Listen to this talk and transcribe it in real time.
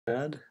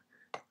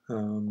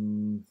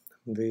the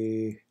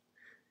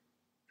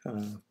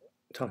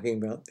talking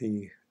about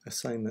the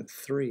assignment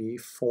 3,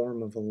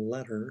 form of a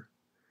letter,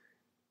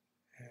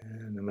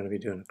 and I'm going to be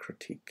doing a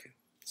critique.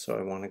 So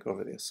I want to go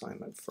over the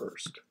assignment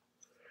first.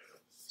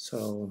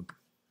 So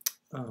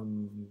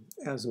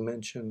as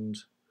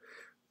mentioned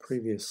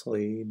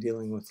previously,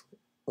 dealing with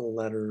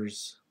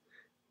letters,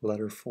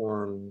 letter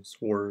forms,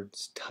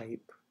 words,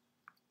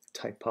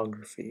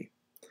 typography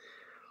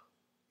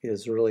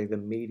is really the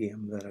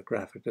medium that a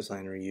graphic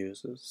designer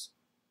uses.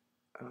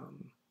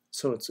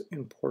 So it's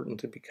important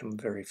to become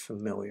very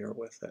familiar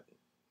with it,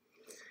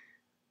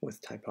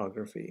 with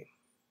typography.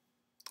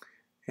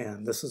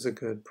 And this is a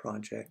good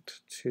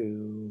project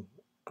to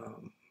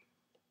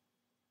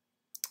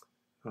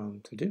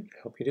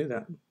help you do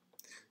that.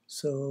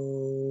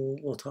 So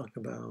we'll talk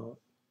about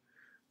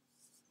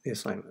the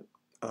assignment.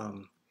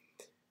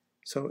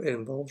 So it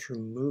involves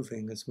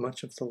removing as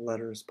much of the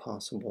letter as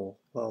possible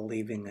while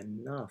leaving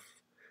enough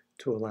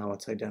to allow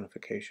its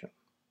identification.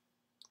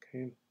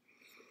 Okay.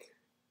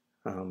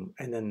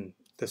 And then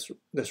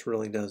this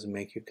really does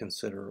make you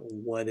consider,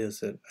 what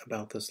is it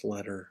about this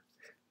letter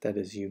that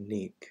is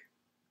unique?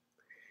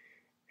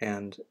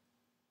 And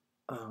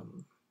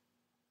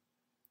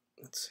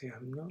let's see,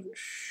 I'm not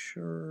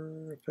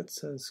sure if it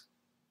says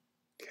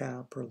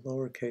cap or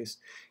lowercase.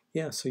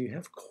 Yeah, so you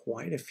have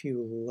quite a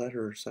few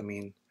letters. I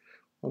mean,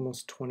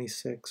 almost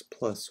 26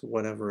 plus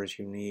whatever is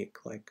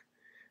unique. Like,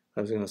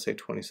 I was going to say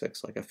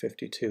 26, like a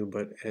 52,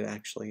 but it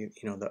actually,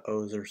 you know, the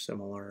O's are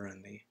similar,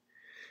 and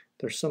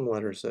there's some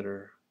letters that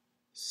are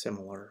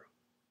similar,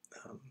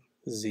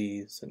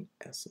 Z's and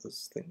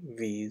S's,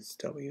 V's,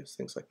 W's,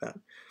 things like that.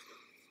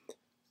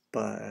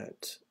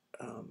 But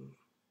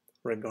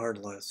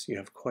regardless, you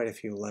have quite a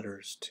few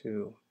letters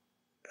to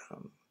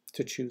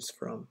choose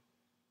from.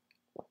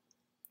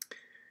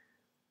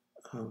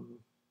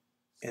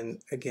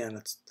 And again,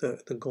 it's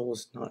the goal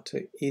is not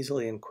to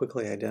easily and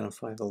quickly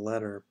identify the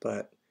letter,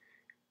 but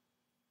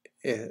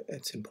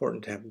it's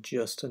important to have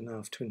just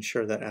enough to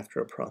ensure that after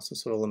a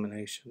process of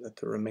elimination that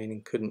the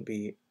remaining couldn't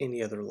be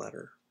any other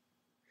letter.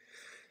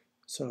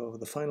 So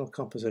the final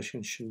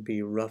composition should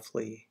be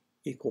roughly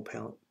equal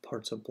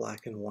parts of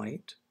black and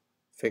white,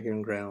 figure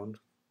and ground,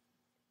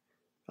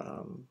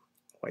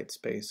 white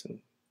space,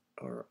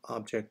 or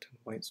object and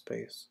white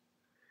space.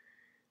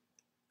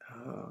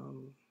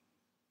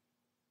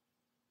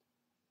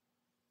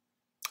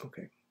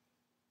 Okay,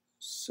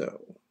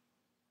 so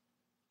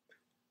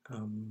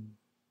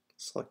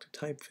select a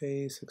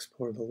typeface,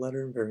 explore the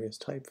letter in various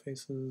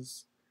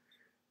typefaces.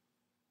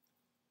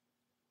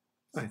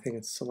 I think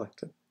it's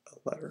selected a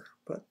letter,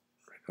 but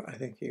I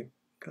think you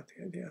got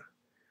the idea.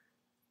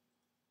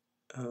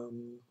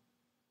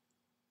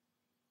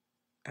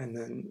 And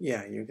then,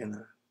 yeah,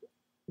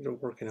 you'll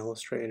work in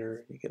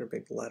Illustrator, you get a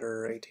big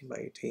letter, 18 by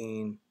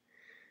 18,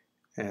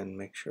 and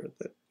make sure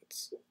that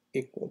it's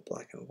equal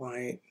black and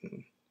white,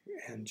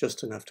 and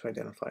just enough to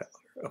identify a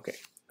letter. Okay,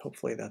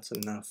 hopefully that's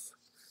enough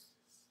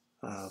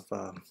of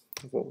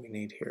what we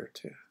need here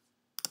to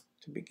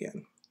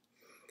begin.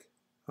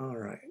 All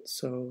right,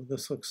 so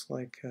this looks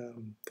like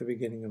the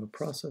beginning of a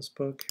process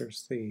book.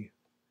 Here's the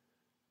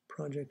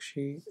project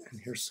sheet,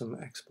 and here's some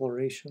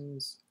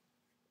explorations.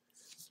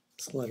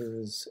 This letter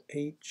is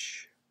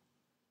H.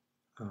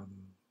 I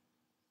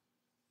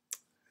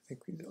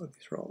think these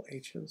are all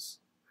H's.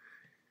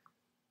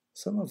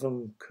 Some of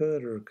them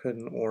could or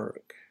couldn't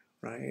work,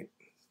 right?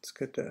 It's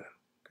good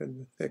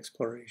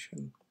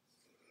exploration.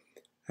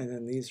 And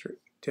then these are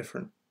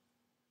different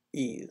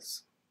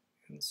E's.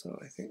 And so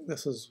I think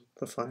this is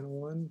the final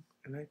one,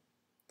 and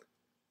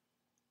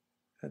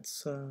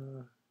it's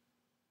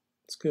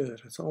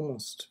good. It's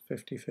almost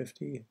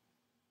 50-50.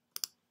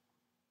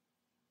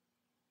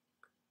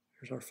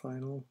 Here's our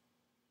final.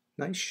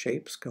 Nice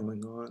shapes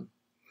going on.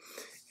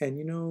 And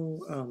you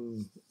know,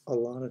 a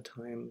lot of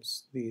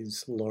times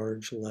these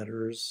large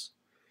letters,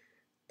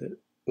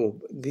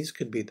 these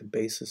could be the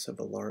basis of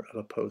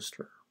a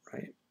poster,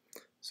 right?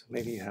 So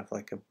maybe you have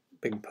like a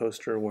big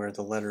poster where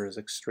the letter is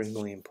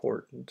extremely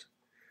important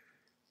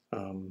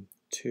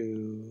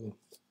to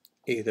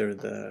either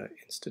the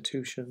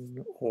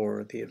institution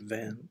or the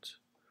event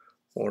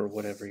or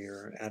whatever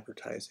you're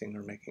advertising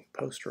or making a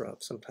poster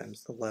of.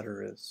 Sometimes the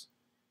letter is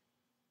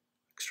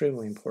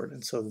extremely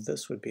important, so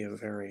this would be a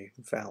very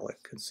valid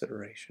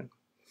consideration.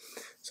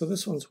 So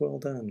this one's well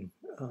done.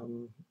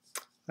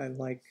 I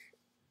like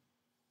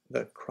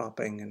the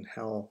cropping and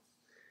how,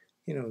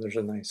 you know, there's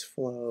a nice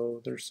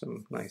flow, there's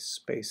some nice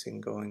spacing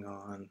going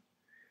on,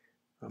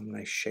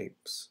 nice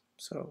shapes.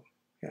 So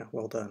yeah,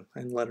 well done.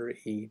 And letter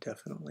E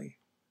definitely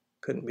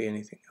couldn't be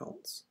anything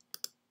else.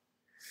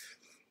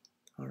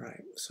 All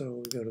right,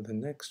 so we go to the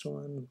next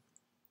one,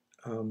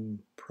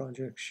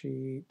 project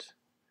sheet,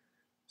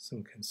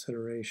 some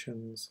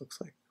considerations. Looks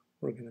like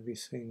we're going to be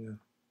seeing a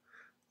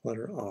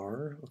letter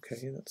R.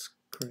 Okay, that's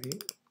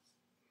great.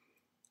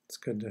 It's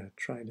good to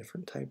try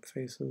different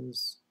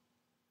typefaces.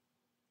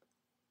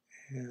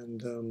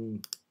 And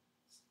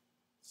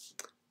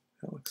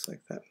that looks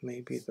like that may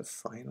be the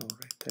final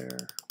right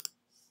there.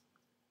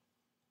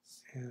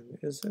 And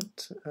is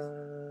it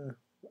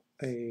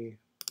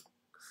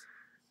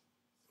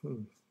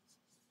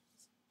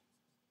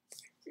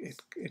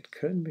it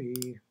could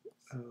be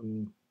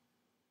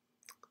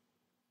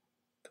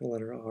the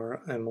letter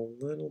R. I'm a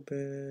little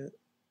bit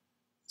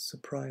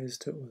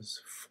surprised it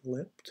was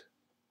flipped.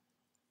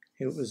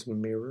 It was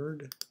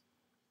mirrored.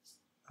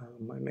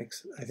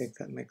 I think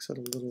that makes it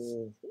a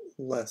little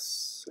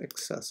less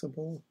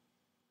accessible.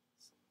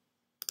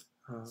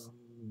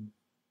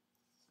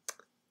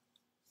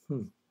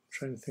 I'm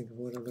trying to think of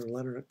what other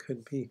letter it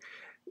could be.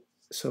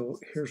 So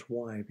here's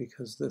why,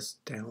 because this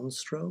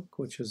downstroke,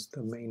 which is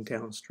the main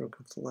downstroke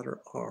of the letter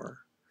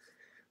R,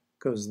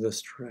 goes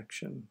this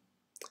direction.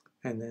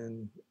 And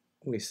then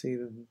we see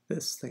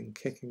this thing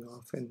kicking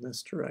off in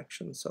this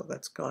direction, so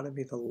that's got to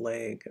be the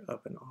leg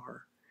of an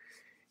R.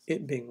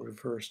 It being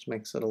reversed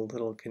makes it a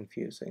little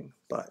confusing,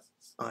 but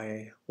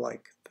I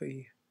like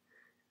the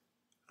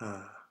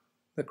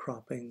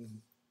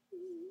cropping,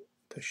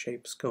 the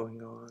shapes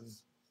going on.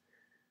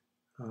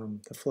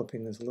 The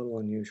flipping is a little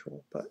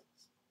unusual, but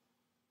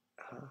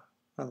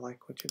I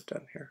like what you've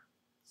done here.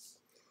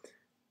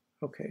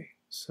 Okay,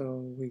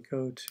 so we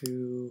go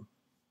to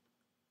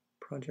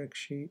project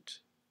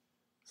sheet.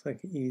 It's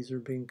like E's are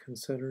being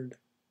considered.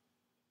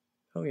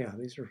 Oh yeah,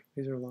 these are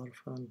a lot of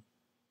fun.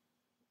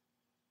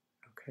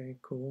 Okay,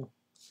 cool.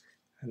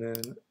 And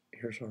then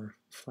here's our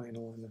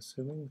final, I'm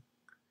assuming.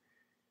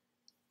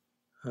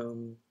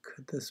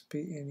 Could this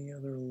be any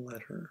other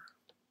letter?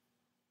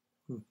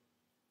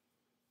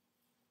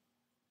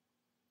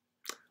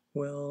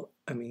 Well,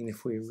 I mean,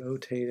 if we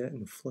rotate it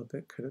and flip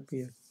it, could it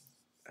be a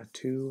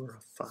 2 or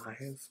a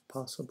 5,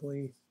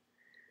 possibly?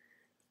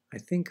 I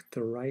think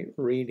the right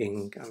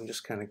reading, I'm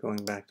just kind of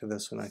going back to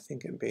this one, I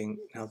think it being,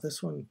 now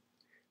this one,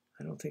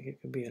 I don't think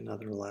it could be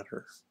another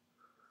letter,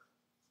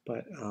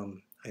 but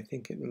I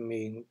think it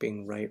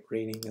being right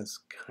reading is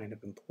kind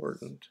of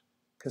important,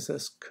 because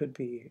this could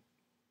be,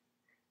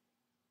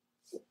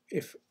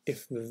 if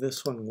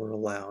this one were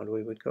allowed,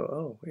 we would go,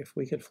 oh, if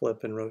we could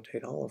flip and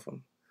rotate all of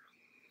them.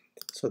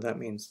 So that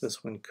means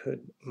this one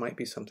might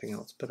be something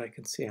else, but I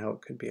can see how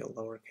it could be a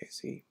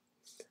lowercase e.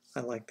 I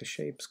like the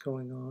shapes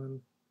going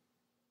on.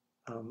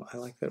 I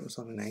like that it was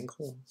on an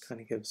angle, kind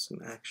of gives some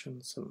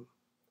action, so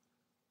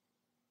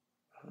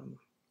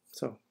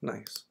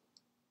nice.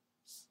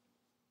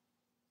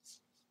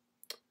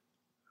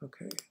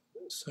 Okay,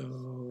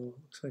 so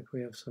looks like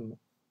we have some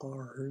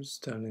R's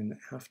done in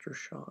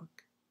Aftershock.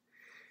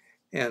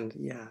 And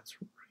yeah, it's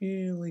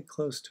really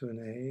close to an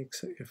A,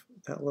 except if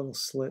that little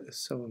slit is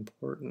so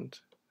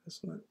important,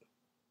 isn't it?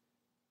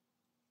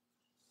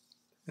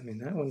 I mean,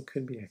 that one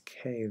could be a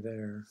K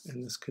there,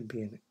 and this could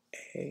be an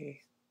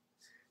A.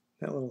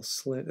 That little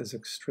slit is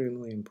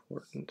extremely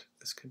important.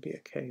 This could be a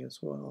K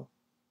as well.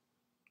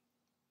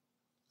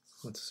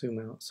 Let's zoom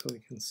out so we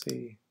can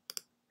see.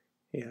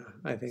 Yeah,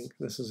 I think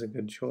this is a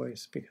good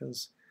choice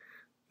because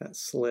that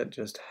slit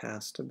just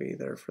has to be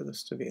there for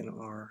this to be an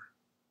R.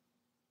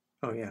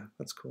 Oh yeah,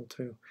 that's cool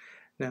too.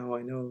 Now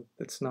I know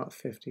it's not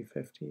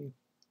 50-50,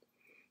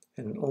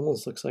 and it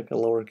almost looks like a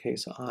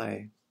lowercase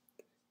I,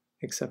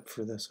 except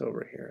for this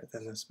over here.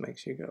 Then this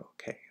makes you go,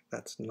 okay,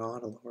 that's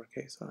not a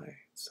lowercase I,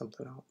 it's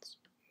something else.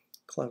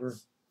 Clever.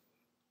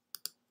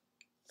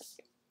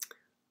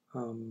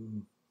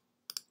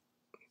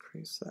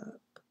 Increase that.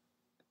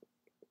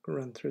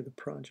 Run through the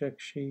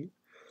project sheet.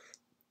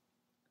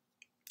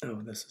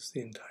 Oh, this is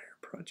the entire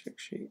project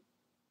sheet.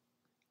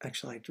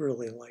 Actually, I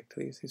really liked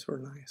these. These were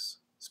nice,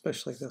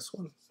 especially this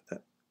one.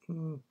 That is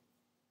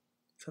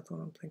that the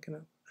one I'm thinking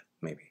of?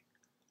 Maybe.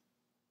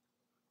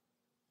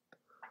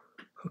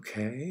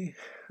 Okay.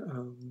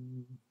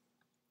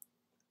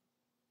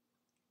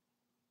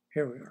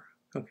 Here we are.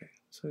 Okay,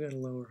 so we got a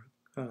lower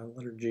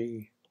letter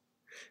G,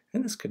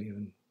 and this could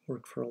even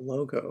work for a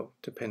logo,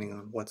 depending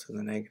on what's in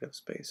the negative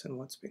space and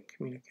what's being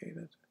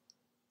communicated.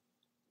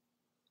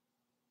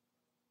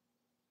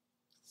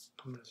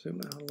 I'm going to zoom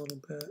out a little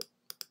bit.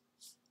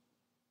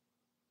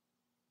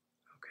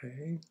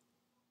 Okay.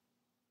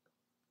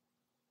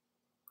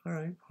 All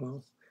right,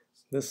 well,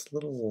 this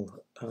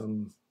little,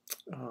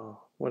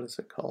 what is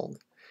it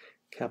called?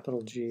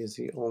 Capital G is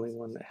the only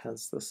one that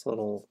has this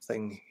little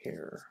thing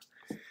here.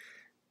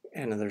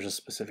 And there's a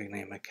specific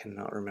name, I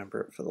cannot remember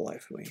it for the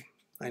life of me.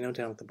 I know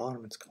down at the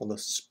bottom it's called a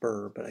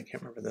spur, but I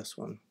can't remember this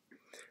one.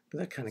 But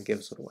that kind of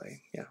gives it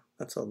away. Yeah,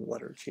 that's a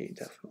letter G,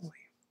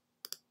 definitely.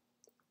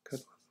 Good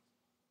one.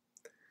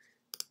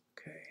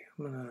 Okay,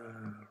 I'm going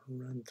to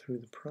run through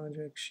the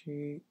project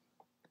sheet.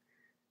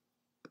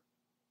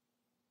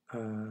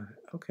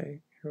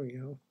 Okay, here we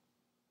go.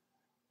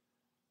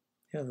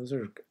 Yeah, those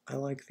are, I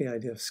like the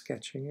idea of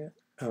sketching it.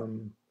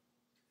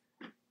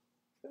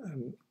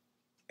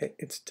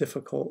 It's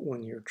difficult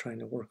when you're trying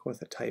to work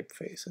with a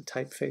typeface.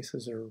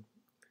 Typefaces are,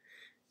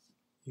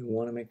 you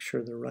want to make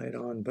sure they're right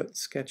on, but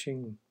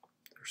sketching,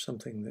 there's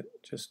something that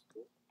just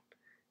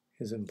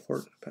is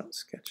important about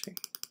sketching.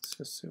 Let's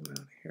just zoom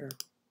out here.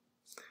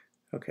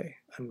 Okay,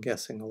 I'm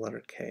guessing a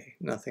letter K,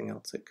 nothing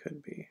else it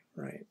could be,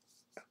 right?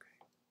 Okay.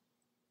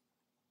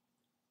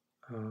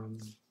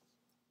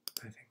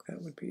 I think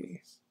that would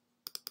be,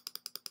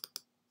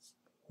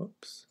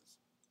 whoops.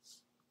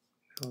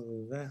 Now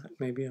that,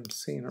 maybe I'm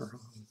seeing it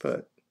wrong,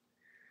 but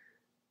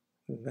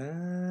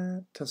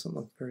that doesn't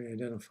look very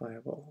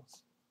identifiable.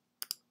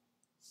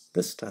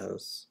 This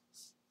does.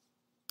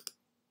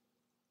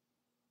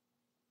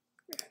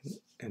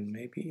 And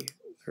maybe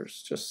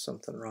there's just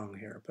something wrong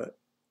here, but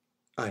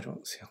I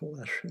don't see a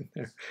letter in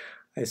there.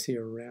 I see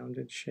a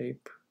rounded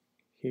shape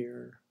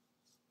here.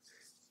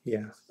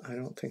 Yeah, I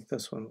don't think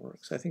this one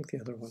works. I think the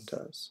other one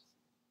does.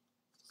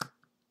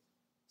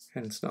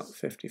 And it's not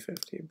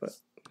 50-50, but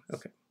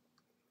okay.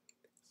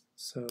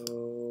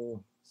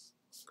 So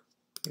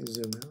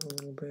zoom out a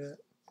little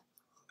bit.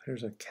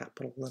 There's a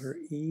capital letter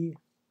E.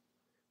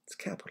 It's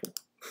capital.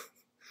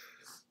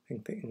 I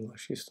think the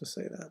English used to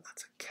say that.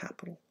 That's a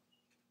capital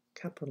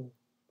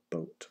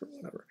boat or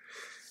whatever.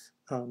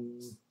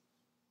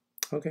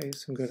 Okay,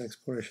 some good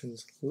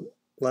explorations.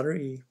 Letter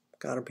E,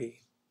 gotta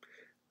be.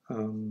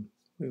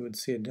 We would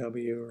see a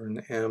W or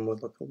an M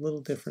would look a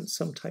little different.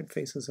 Some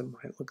typefaces it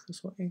might look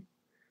this way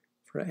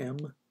for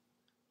M.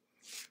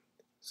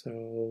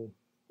 So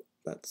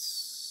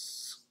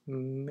that's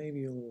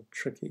maybe a little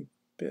tricky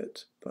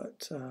bit,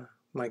 but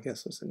my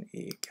guess is an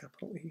E,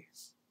 capital E.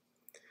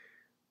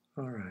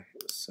 All right,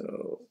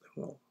 so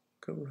we'll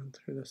go run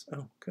through this.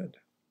 Oh, good.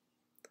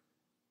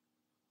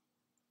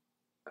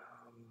 We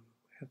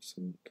have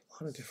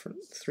a lot of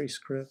different 3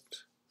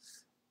 script,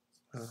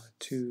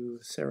 2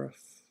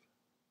 serif.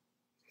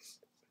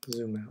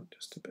 Zoom out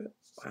just a bit.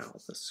 Wow,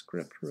 the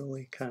script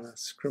really kind of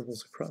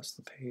scribbles across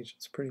the page.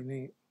 It's pretty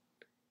neat.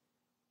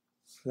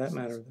 For that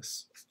matter,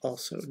 this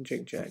also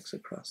jig-jags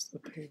across the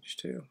page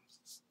too.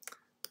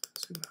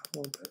 Zoom out a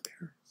little bit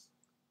here.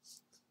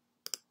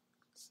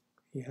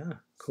 Yeah,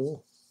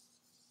 cool.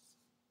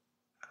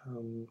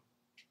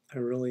 I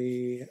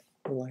really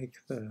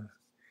like the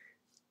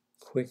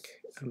quick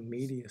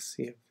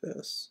immediacy of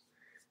this.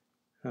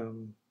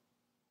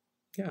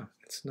 Yeah,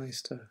 it's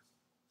nice to,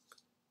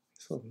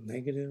 these little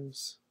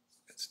negatives,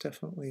 it's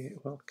definitely,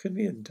 well, it could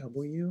be a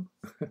W,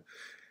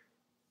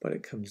 but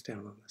it comes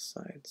down on this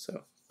side,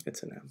 so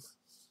it's an M.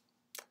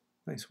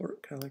 Nice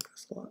work, I like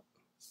this a lot.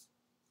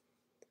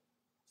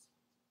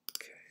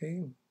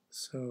 Okay,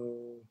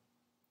 so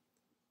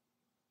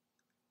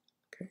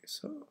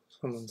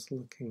someone's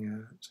looking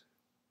at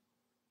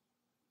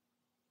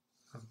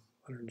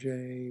letter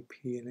J,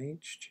 P, and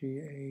H, G,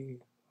 A,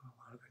 a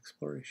lot of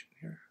exploration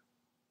here.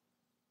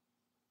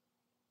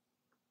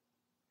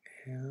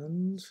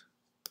 And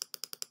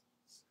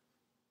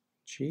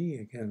G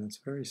again, it's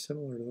very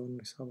similar to the one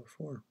we saw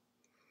before.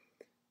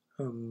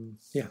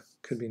 Yeah,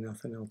 could be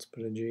nothing else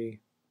but a G.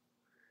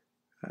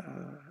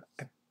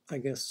 I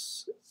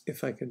guess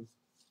if I could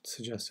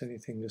suggest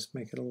anything, just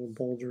make it a little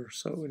bolder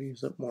so it would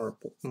use up more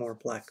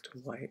black to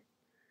white.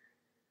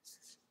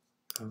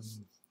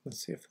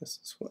 Let's see if this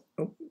is what,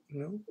 oh,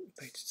 no,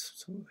 they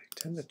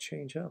tend to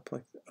change up,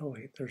 like, oh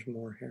wait, there's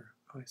more here.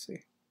 Oh, I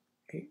see.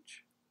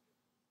 H,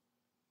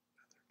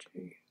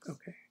 another G,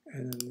 okay,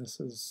 and then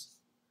this is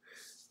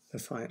the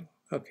final.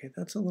 Okay,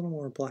 that's a little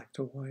more black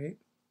to white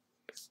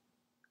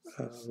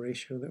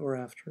ratio that we're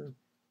after.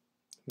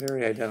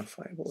 Very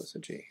identifiable as a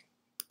G.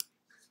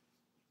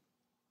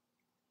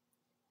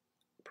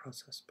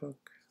 Process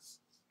book.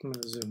 I'm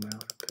going to zoom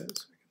out a bit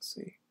so we can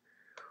see.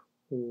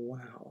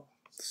 Wow.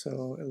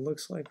 So it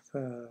looks like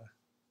the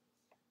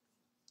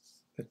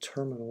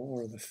terminal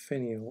or the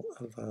finial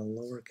of a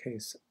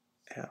lowercase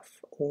f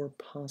or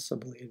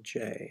possibly a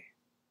J.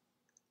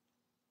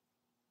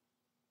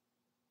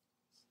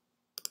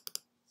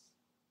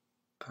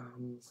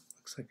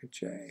 Looks like a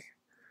J.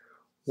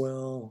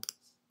 Well,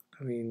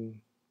 I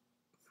mean,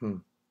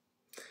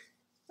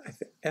 I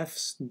think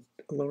F's,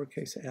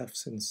 lowercase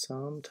f's in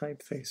some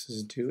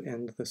typefaces do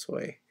end this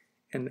way,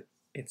 and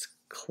it's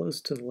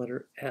close to the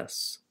letter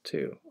S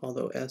too,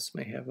 although S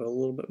may have a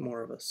little bit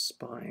more of a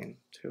spine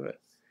to it.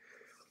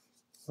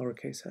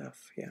 Lowercase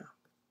f, yeah,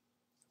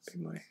 that'd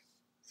be my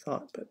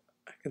thought, but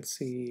I could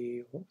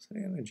see, what was it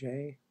again, a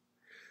J?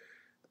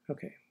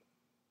 Okay,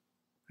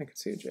 I could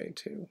see a J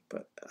too,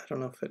 but I don't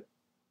know if it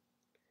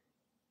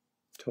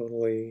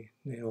totally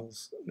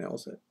nails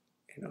it,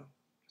 you know,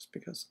 just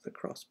because of the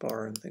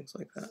crossbar and things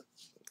like that.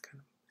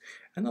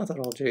 And not that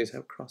all J's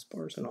have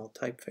crossbars in all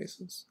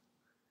typefaces.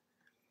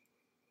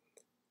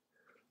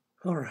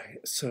 All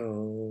right,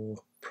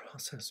 so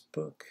process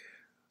book.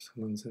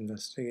 Someone's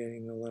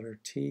investigating the letter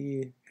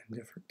T in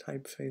different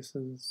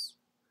typefaces.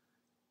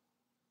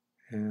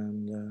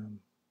 And,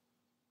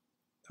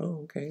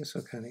 oh, okay,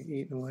 so kind of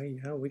eating away.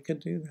 Yeah, we could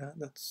do that.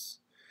 That's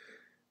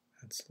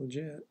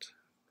legit,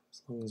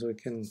 as long as we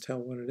can tell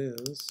what it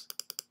is.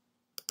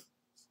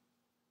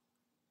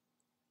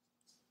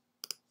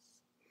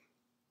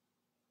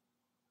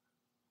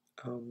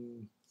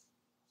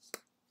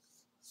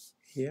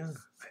 Yeah,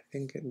 I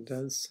think it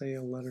does say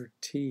a letter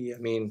T. I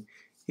mean,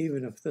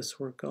 even if this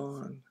were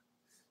gone,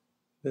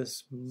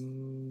 this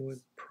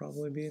would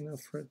probably be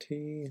enough for a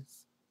T,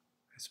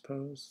 I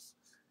suppose.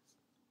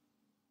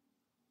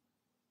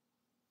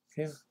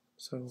 Yeah,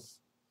 so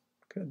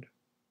good.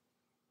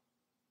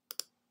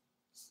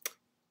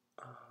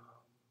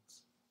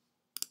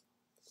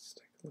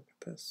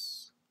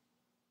 this.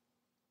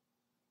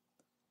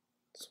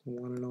 It's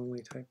one and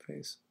only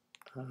typeface.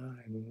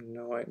 I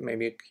know,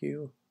 maybe a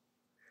Q.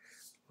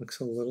 Looks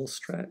a little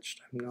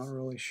stretched. I'm not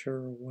really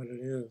sure what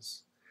it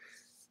is.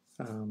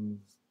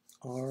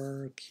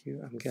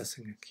 RQ, I'm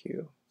guessing a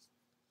Q.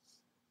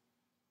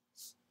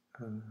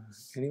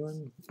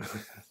 Anyone?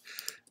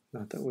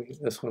 Not that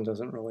this one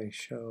doesn't really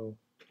show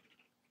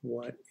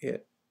what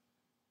it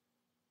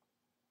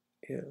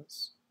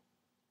is.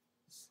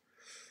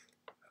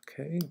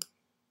 Okay.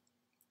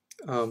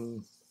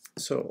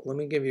 So let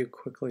me give you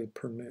quickly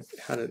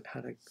how to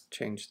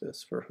change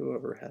this for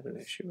whoever had an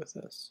issue with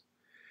this.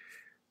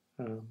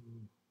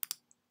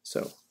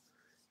 So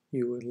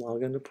you would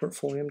log into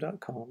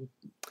portfolium.com,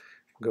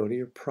 go to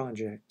your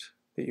project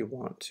that you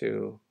want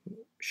to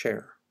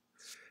share.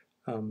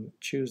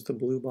 Choose the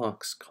blue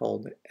box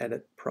called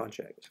Edit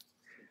Project.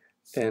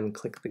 Then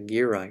click the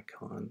gear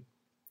icon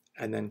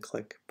and then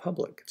click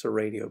Public. It's a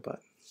radio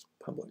button,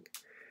 Public.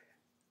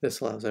 This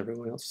allows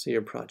everyone else to see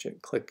your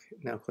project.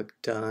 Now click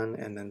Done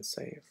and then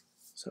Save.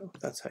 So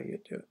that's how you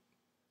do it.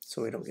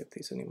 So we don't get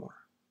these anymore.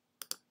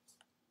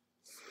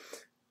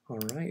 All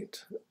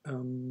right.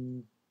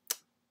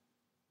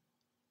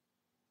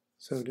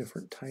 So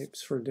different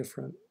types for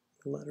different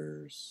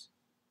letters.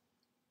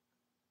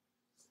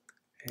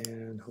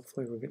 And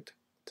hopefully we'll get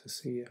to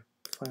see a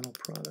final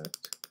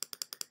product.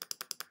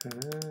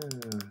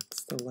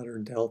 It's the letter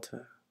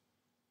delta.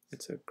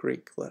 It's a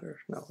Greek letter.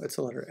 No, it's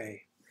a letter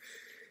A.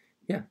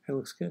 Yeah, it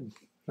looks good.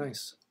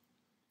 Nice.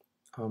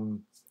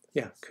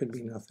 Yeah, could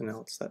be nothing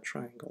else, that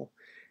triangle.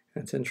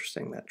 And it's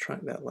interesting that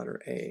that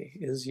letter A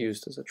is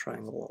used as a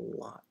triangle a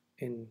lot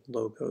in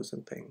logos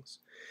and things.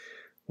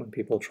 When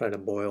people try to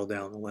boil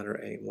down the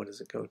letter A, what does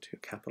it go to?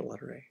 Capital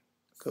letter A.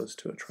 It goes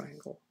to a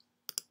triangle.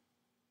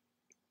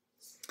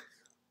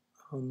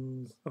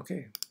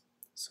 Okay,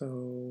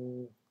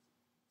 so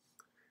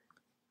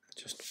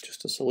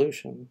just a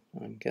solution.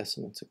 I'm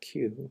guessing it's a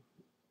Q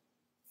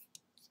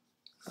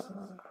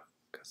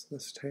because of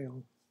this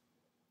tail.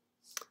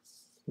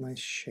 Nice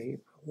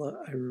shape.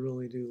 I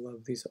really do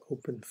love these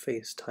open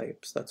face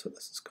types. That's what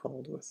this is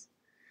called, with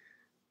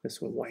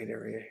this white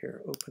area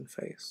here, open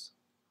face.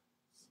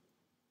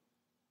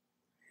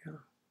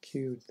 Yeah,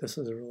 cute. This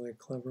is a really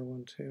clever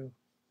one too.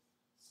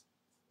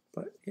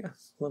 But yeah,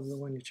 love the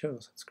one you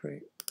chose. That's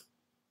great.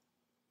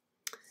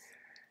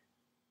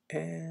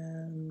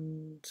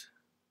 And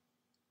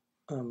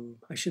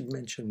I should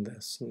mention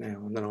this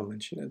now, and then I'll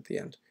mention it at the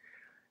end.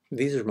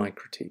 These are my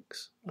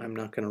critiques. I'm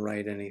not going to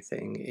write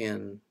anything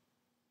in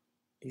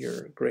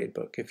your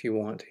gradebook. If you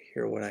want to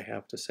hear what I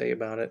have to say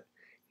about it,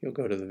 you'll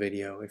go to the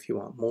video. If you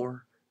want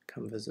more,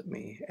 come visit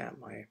me at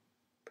my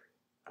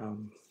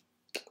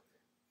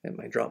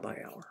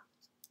drop-by hour.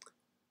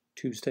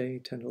 Tuesday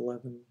 10 to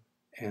 11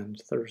 and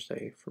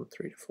Thursday from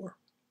 3 to 4.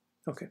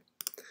 Okay,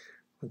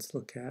 let's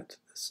look at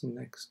this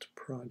next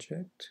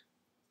project.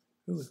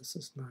 Ooh, this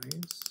is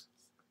nice.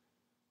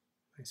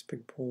 Nice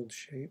big bold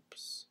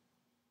shapes.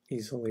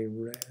 Easily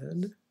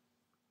read.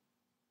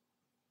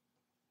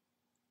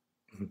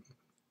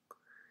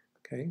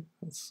 Okay,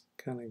 that's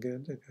kind of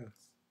good to go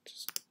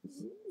just,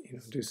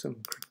 do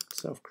some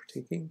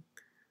self-critiquing.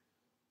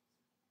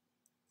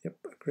 Yep,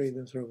 agree,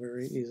 those are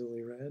very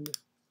easily read.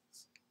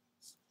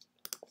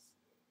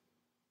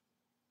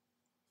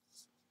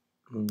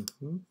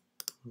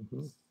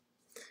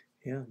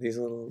 Yeah, these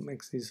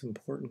makes these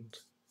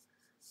important.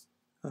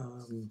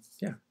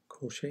 Yeah,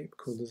 cool shape,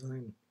 cool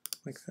design,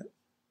 like that.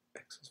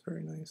 X is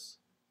very nice.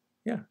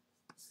 Yeah,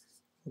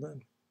 well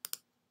done.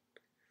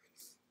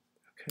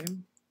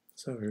 Okay,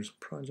 so here's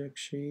a project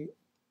sheet,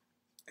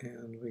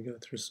 and we go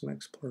through some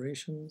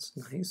explorations.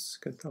 Nice,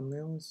 good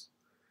thumbnails.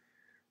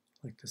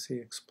 Like to see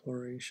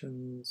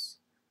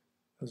explorations.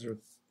 Those are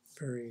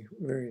very,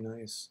 very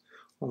nice,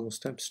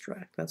 almost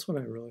abstract. That's what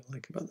I really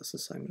like about this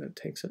assignment. It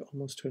takes it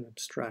almost to an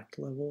abstract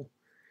level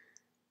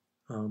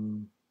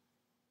for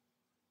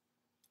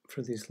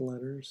these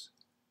letters.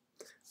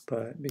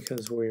 But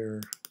because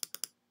we're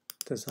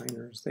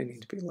designers, they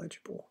need to be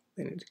legible.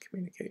 They need to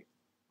communicate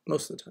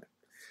most of the time.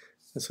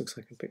 This looks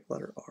like a big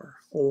letter R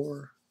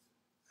or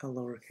a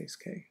lowercase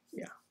k.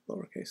 Yeah,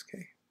 lowercase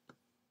k.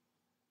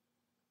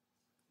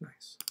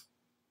 Nice.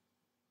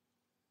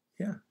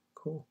 Yeah,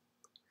 cool.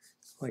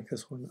 I like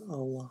this one a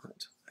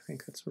lot. I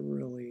think that's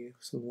really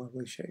some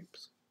lovely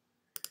shapes.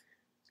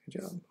 Good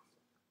job.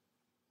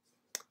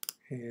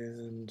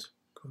 And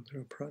going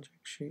through a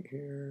project sheet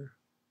here,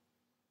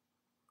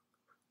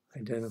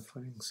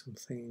 identifying some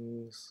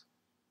things.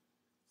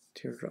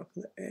 Teardrop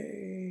of the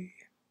A,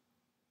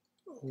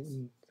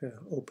 the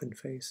open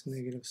face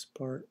negative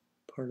part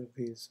of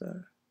these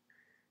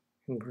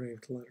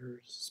engraved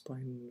letters,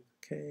 spine of the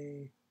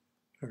K,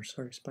 or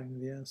sorry, spine of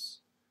the S,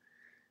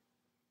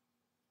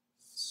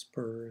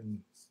 spur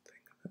and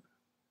thing of it.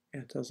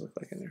 Yeah, it does look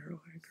like an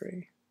arrow, I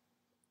agree.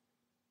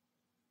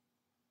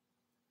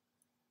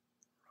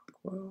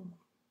 Rockwell.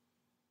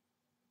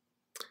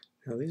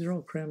 Now these are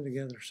all crammed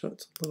together, so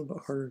it's a little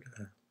bit harder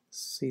to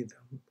see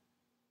them.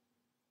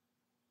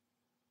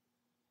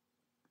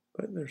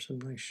 but there's some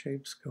nice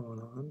shapes going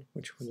on.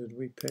 Which one did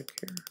we pick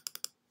here?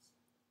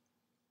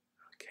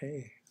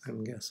 Okay,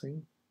 I'm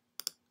guessing.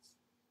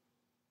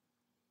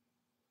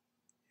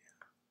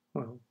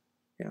 Well,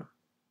 yeah.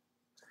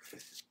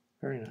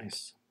 Very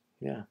nice.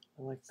 Yeah,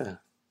 I like the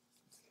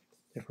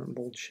different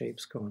bold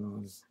shapes going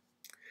on.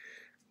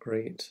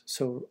 Great.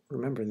 So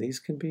remember, these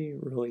can be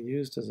really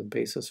used as a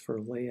basis for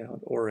a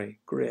layout or a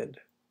grid,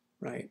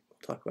 right?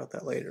 We'll talk about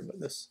that later, but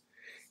this,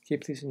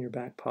 keep these in your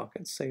back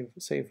pocket,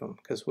 save them,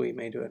 because we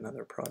may do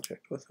another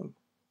project with them.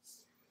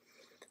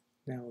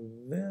 Now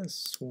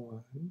this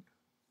one,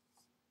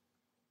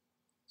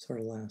 it's our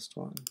last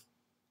one.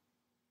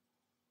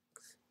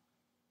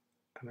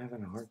 I'm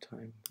having a hard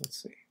time,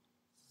 let's see,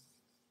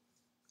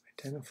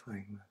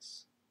 identifying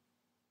this.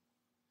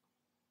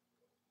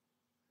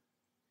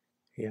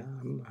 Yeah,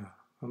 I'm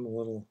a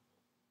little,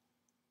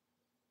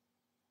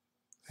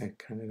 I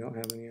kind of don't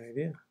have any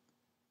idea.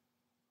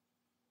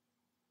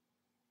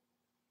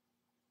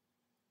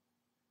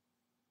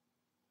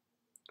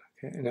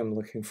 Okay, and I'm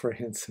looking for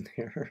hints in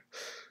here.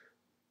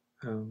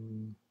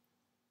 Looks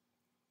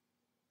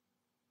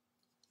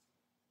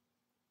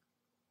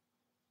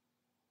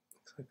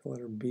like the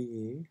letter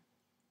B.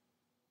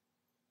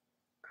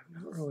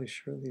 I'm not really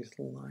sure these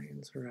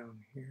lines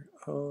around here.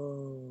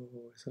 Oh,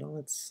 is it on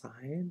its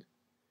side?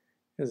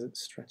 Is it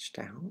stretched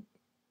out?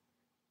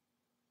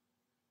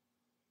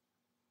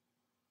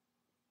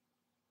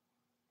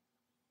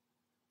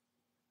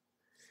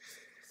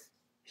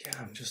 Yeah,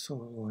 I'm just a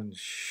little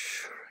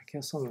unsure. I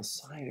guess on the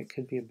side it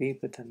could be a B,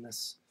 but then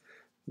this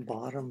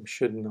bottom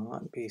should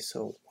not be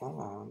so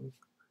long.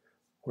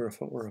 Or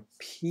if it were a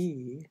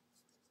P,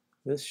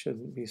 this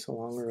shouldn't be so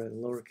long, or a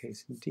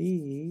lowercase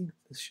d,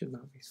 this should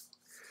not be so long.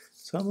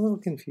 So I'm a little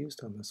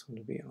confused on this one,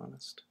 to be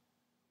honest.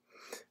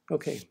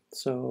 Okay,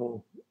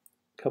 so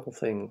a couple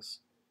things.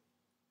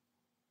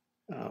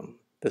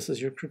 This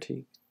is your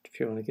critique. If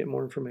you want to get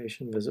more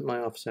information, visit my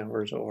office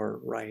hours or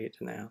write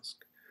and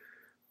ask.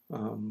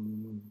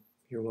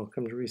 You're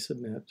welcome to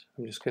resubmit.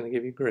 I'm just going to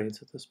give you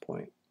grades at this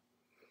point.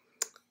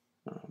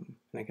 And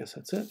I guess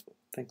that's it.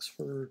 Thanks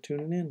for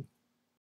tuning in.